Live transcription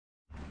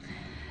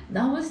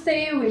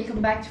Namaste,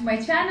 welcome back to my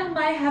channel,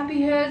 my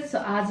happy head. So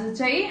आज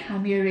चाहिँ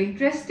हामीहरु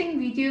interesting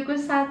भिडियोको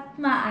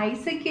साथमा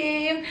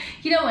आइसक्यौं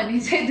किनभने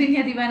चाहिँ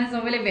दुनिया दिवाना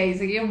सबैले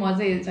भ्याइसक्यो म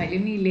चाहिँ यो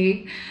छैन नि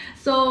लेट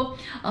सो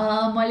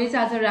मैले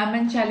चाहिँ आज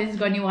रामेन च्यालेन्ज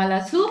गर्नेवाला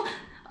छु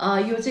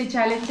यो चाहिँ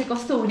च्यालेन्ज चाहिँ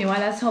कस्तो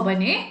हुनेवाला छ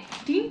भने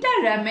 3टा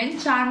रामेन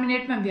 4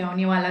 मिनेटमा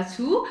भ्याउनेवाला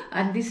छु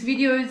and this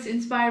video is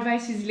inspired by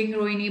sizzling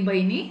Rohini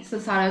बहिनी so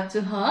shout out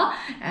to her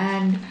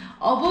and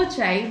अब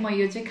चाहिँ म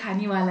यो चाहिँ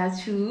खानेवाला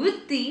छु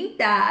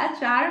 3टा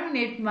 4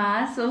 मिनेटमा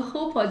सो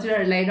होप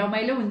हजुरहरुलाई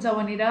रमाइलो हुन्छ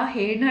भनेर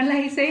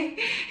हेर्नलाई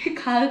चाहिँ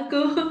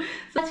खाएको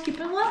so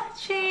keep on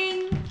watching.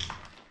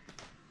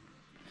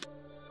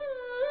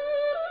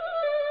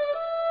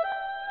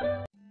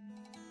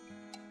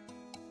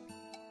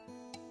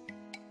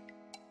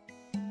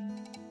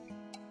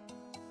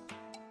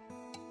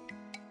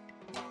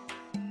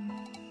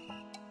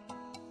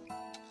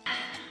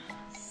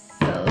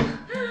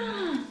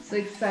 So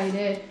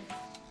excited.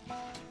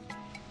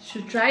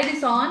 Should try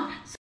this on.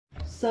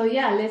 So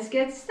yeah, let's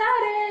get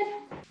started.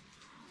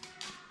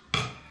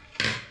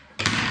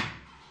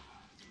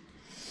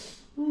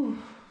 Ooh.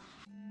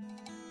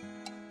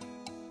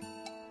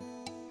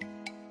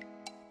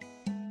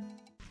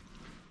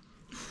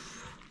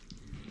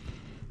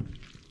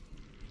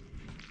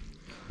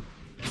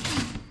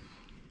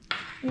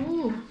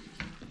 Ooh.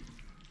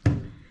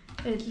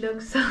 It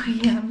looks so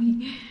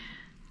yummy.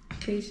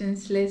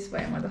 Patience-less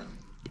by mother.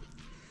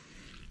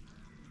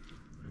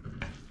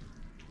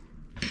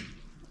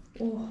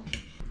 Oh.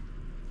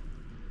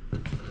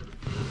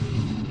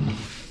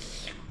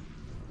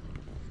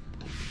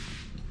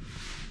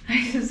 I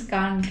just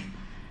can't.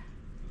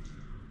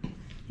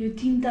 You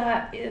think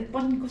that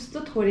pani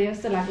kasto thore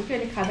jasto लाग्यो कि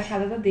अहिले खादा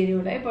खादा त धेरै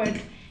होला है but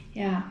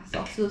या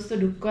सक्छु जस्तो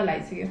ढुक्क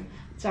लागिसक्यो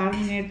 4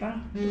 मिनेटमा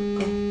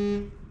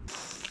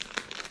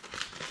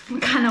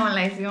ढुक्क खान मन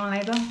लागिसक्यो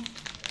मलाई त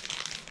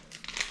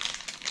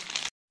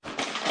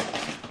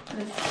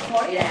Let's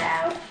pour it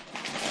out.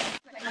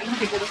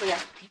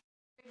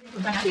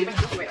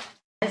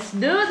 Let's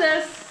do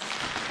this.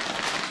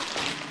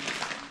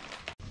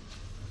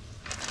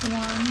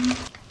 One.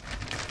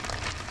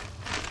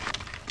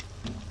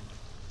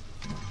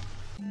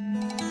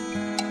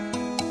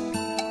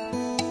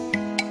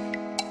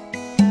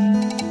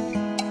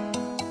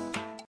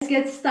 Let's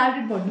get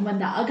started.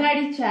 भन्नुभन्दा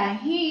अगाडि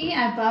चाहिँ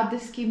I bought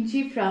this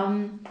kimchi from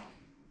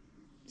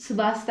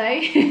सुबास्ताई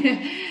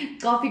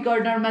coffee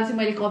कर्नरमा चाहिँ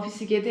मैले कफी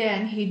सिकेको थिएँ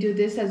and he do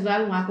this as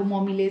well उहाँको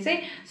मम्मीले चाहिँ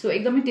सो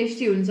एकदमै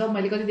टेस्टी हुन्छ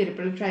मैले कति धेरै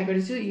पल्ट ट्राई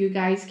गरेको छु you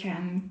guys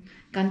can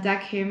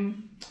contact him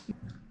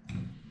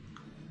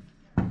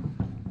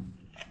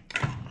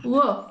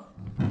वो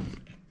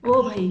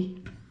ओ भाइ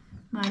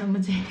मारो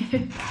मुझे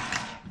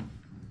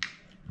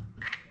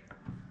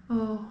ओ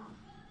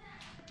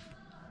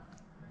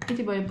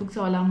यति भयो पुग्छ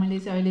होला मैले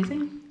चाहिँ अहिले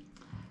चाहिँ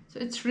So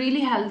it's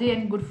really healthy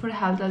and good for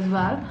health as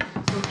well.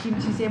 So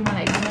kimchi चाहिँ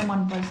मलाई एकदमै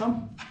मन पर्छ.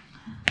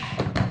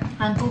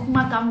 And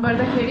कुकमा काम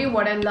गर्दाखेरि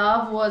what I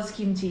love was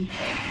kimchi.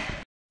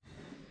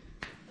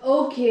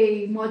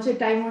 Okay, म चाहिँ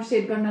टाइमर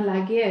सेट गर्न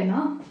लागे हैन.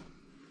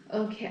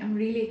 Okay, I'm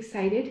really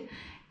excited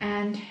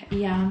and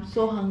yeah, I'm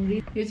so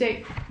hungry. यो चाहिँ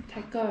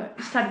ठ्याक्क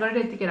स्टार्ट गरेर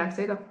यतिकै राख्छ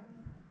है त.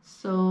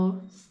 So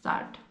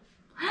start.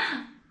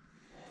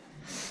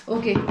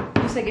 Okay,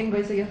 2 सेकेन्ड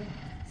भइसक्यो.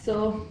 So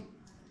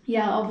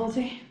yeah, अब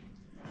चाहिँ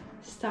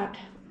start.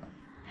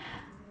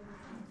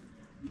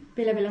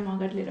 Bela bela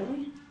magat lera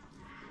bhai.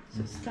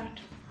 So start.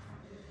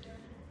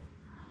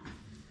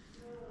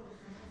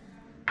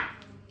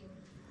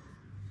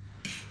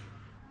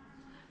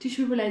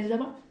 Tissue bolai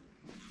daba.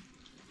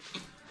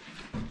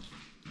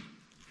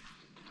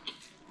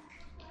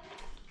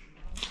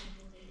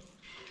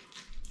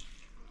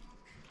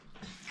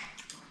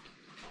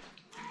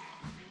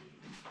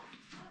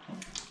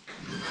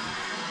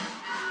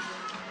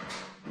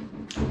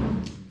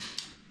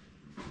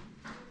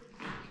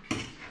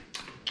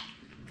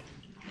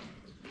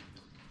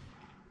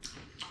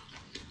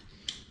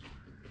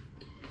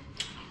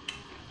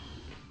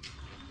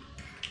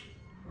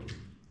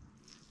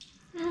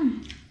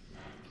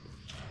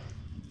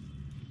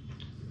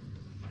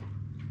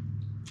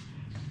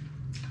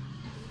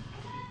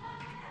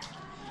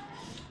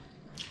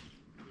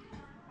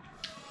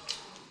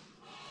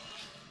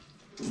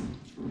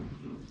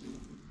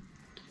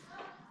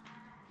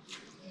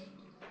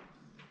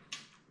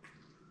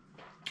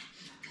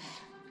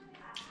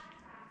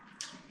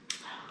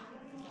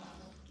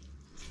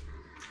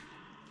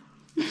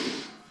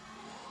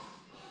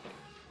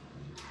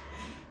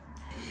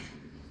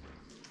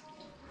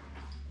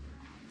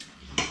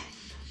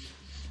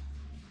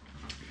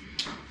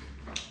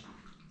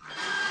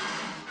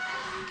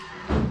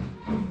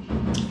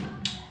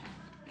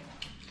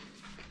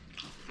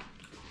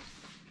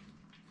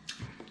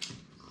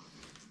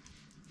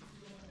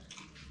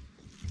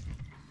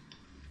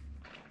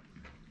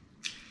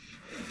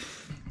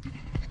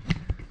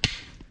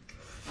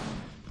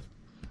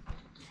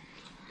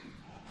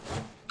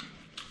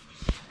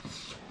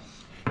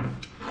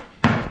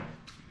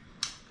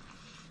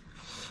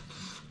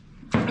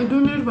 I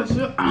don't know, but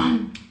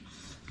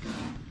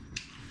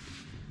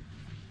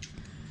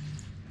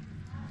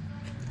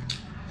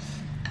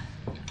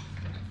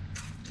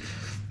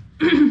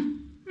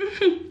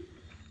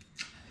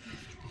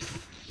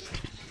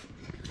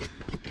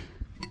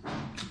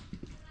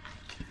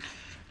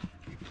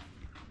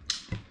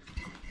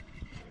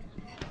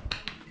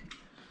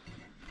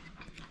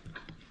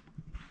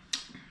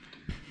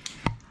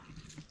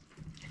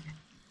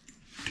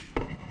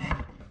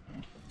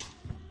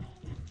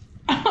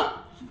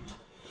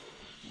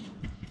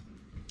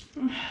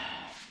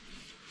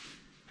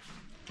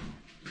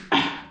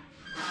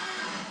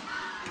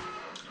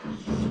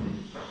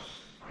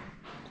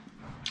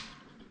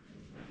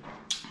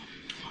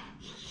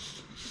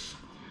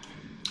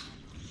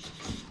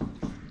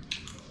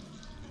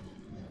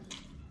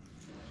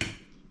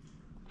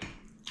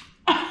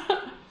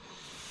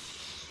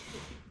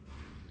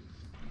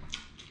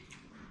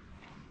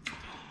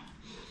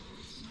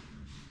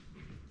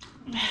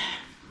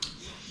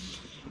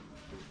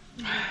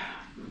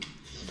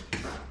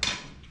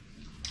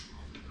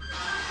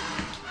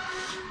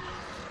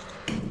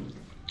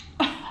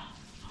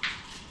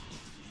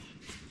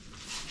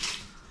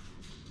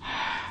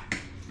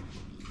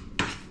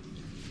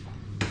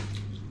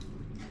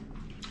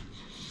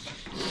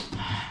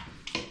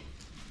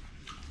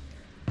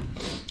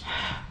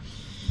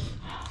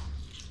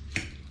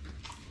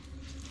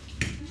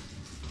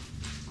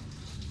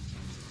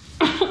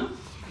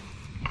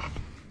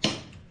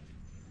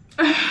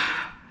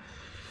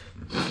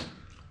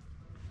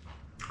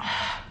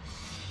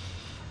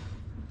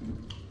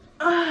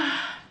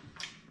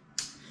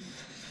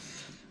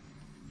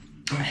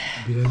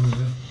बिरामी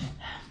टाइम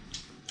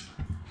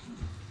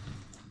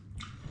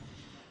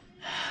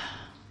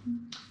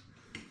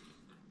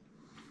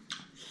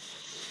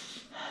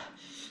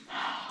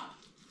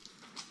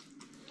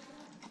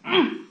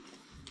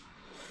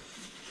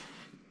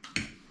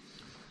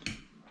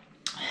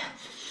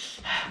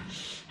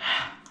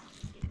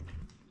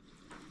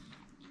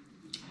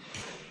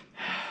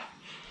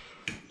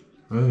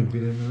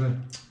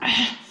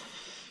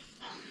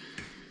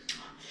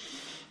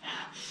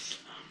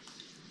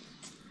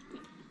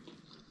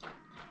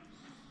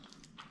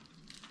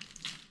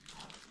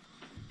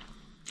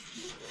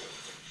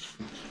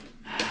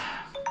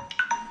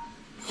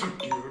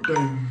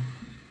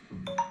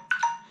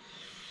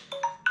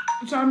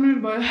 4 मिनट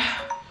भयो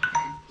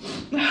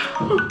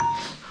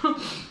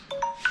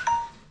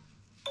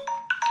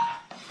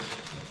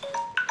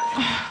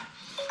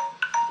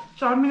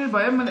 4 मिनट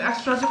भयो मैले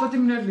एक्स्ट्रा चाहिँ कति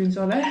मिनट लिन्छ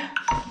होला है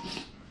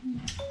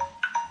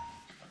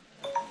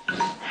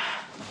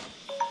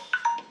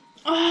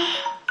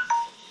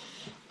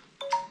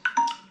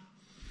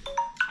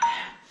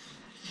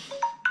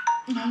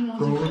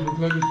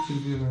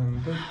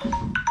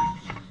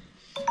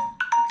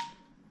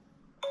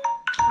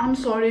I'm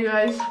sorry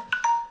guys,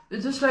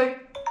 it's just like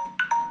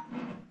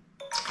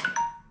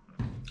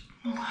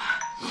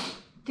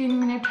 3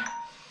 minute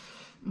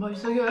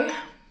भइसक्यो है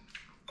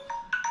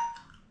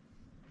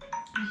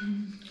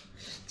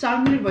 4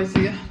 मिनट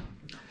भइसक्यो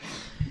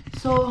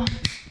सो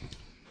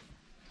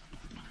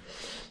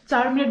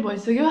 4 मिनट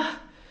भइसक्यो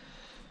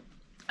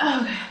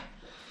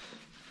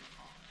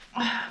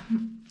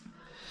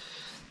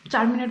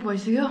 4 मिनट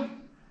भइसक्यो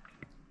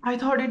I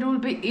thought it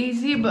would be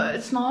easy but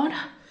it's not.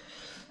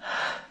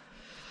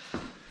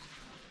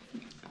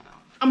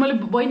 मैले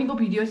बहिनीको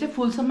भिडियो चाहिँ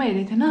फुलसम्म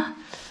हेरेको थिएन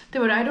त्यही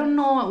भएर आई डोन्ट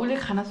नो उसले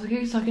खाना सक्यो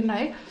कि सकेन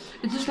है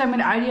इट्स जस्ट लाइक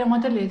मैले आइडिया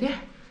मात्रै लिएको थिएँ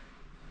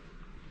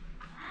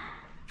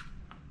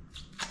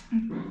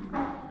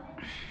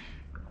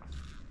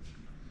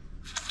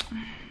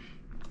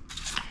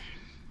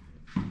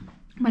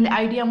मैले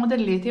आइडिया मात्रै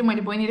लिएको थिएँ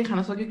मैले बहिनीले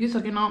खाना सक्यो कि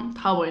सकेन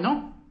थाहा भएन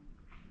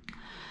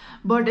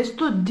बट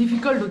यस्तो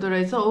डिफिकल्ट हुँदो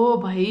रहेछ ओ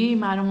भाइ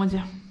मारो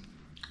मजा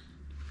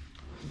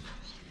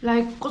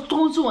लाइक कस्तो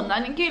आउँछु भन्दा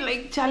नि के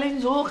लाइक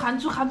च्यालेन्ज हो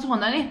खान्छु खान्छु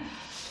भन्दा नि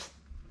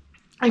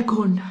आई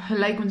कोन्ट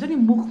लाइक हुन्छ नि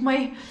मुखमै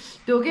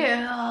त्यो के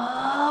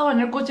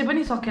भनेर कोचे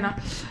पनि सकेन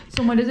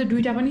सो मैले चाहिँ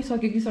 2टा पनि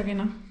सकेँ कि सकेन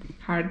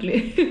हार्डले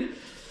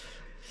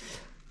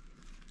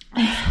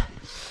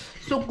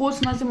सो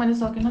कोच्न चाहिँ मैले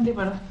सकेन त्यही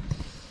भएर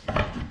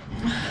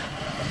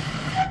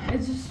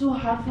it's just so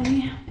hard for me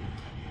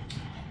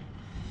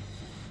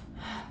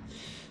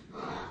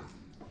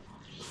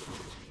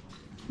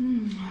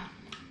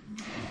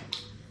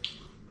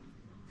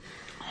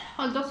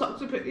हल्का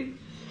सक्छु फेरि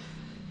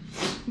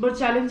बट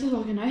च्यालेन्ज चाहिँ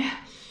सकेन है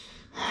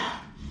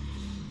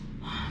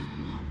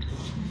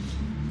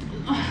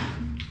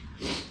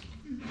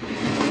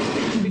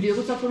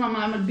भिडियोको चक्करमा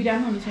मलाई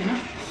बिरामी हुनु छैन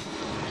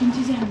किन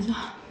चाहिँ हाल्छ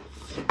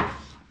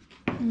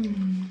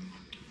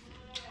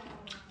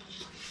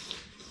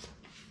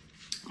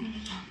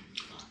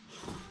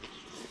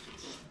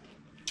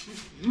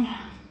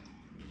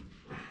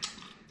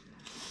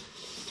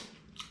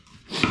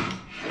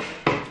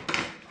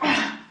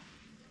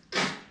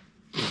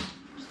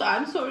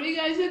I'm sorry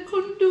guys, I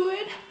couldn't do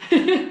it.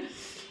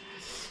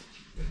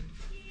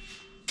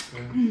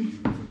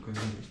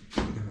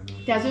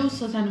 त्यहाँ चाहिँ उस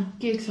सानो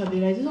केक छ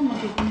लिएर आइज त म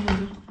केक पनि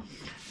खान्छु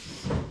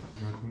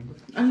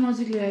अनि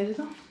नजिक लिएर आइज त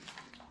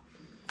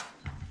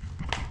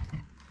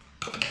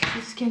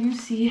Can you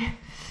see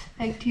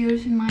like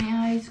tears in my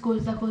eyes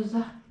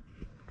खोज्दा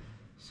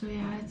so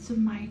yeah it's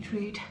my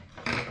treat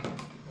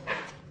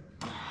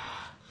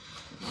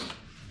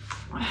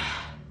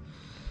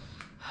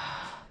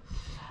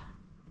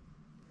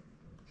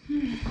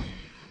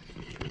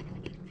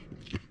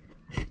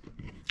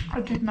I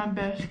did my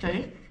best,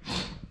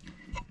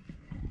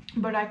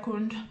 but I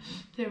couldn't.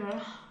 They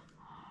were.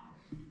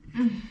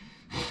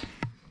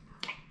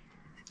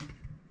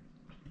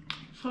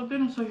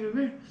 Something is so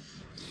heavy.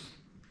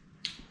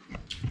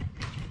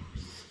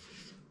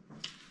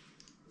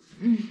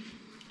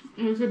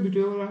 It's a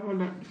video like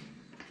that.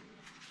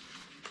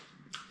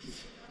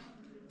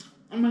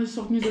 I'm gonna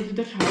suck me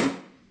the खाए.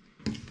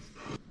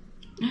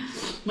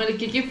 मैले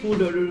के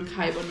फुडहरु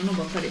खाए भन्नु न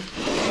भर्खरै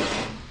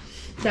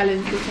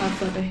च्यालेन्जको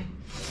साथसाथै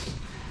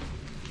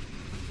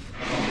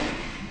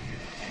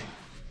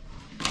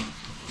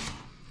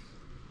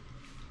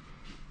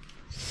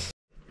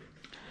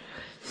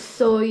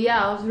so या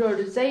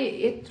हजुरहरु चाहिँ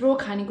यत्रो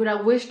खानेकुरा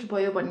वेस्ट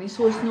भयो भन्ने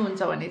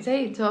सोच्नुहुन्छ भने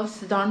चाहिँ जस्ट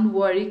डोन्ट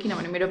वरी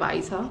किनभने मेरो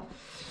भाइ छ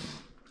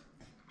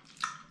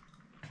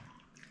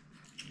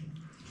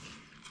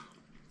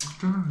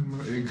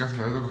एक गास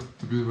खाएर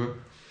त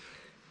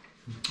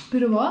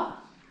पिरो भयो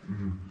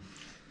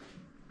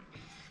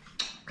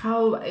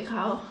खाओ भाइ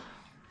खाओ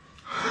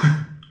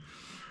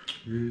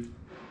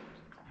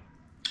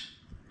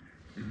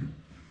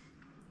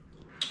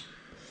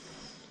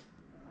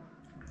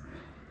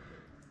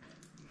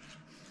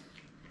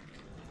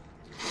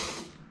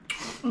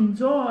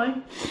Enjoy.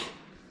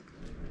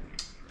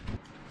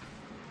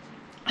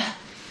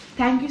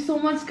 Thank you so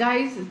much,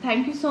 guys.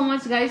 Thank you so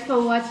much, guys,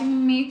 for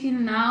watching me till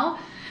now.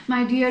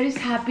 My dearest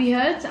happy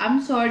hearts,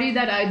 I'm sorry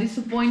that I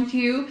disappoint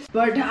you,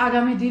 but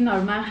आगामी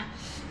दिनहरुमा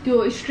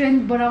त्यो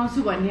स्ट्रेन्थ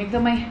बढाउँछु भन्ने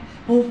एकदमै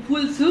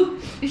होपफुल छु.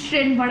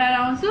 स्ट्रेन्थ बढाएर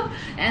आउँछु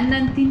एन्ड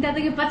देन तीनटा त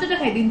के पचटा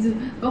खाइदिन्छु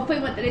गफै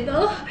मात्रै त.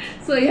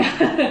 So yeah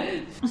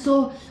so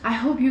I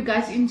hope you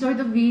guys enjoy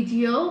the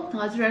video.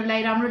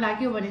 हजुरहरूलाई राम्रो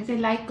लाग्यो भने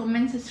चाहिँ like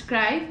comment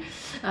subscribe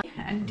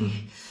and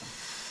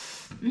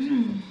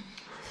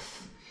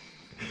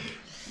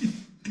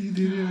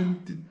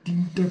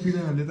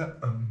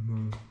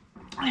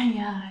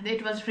Yeah,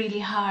 it was really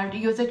hard.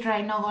 You just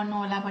try नगर्नु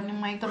होला भन्ने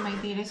म एकदमै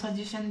धेरै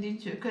सजेसन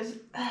दिन्छु because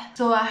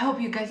so I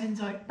hope you guys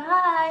enjoyed.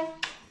 Bye.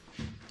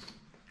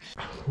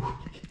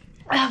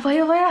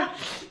 भयो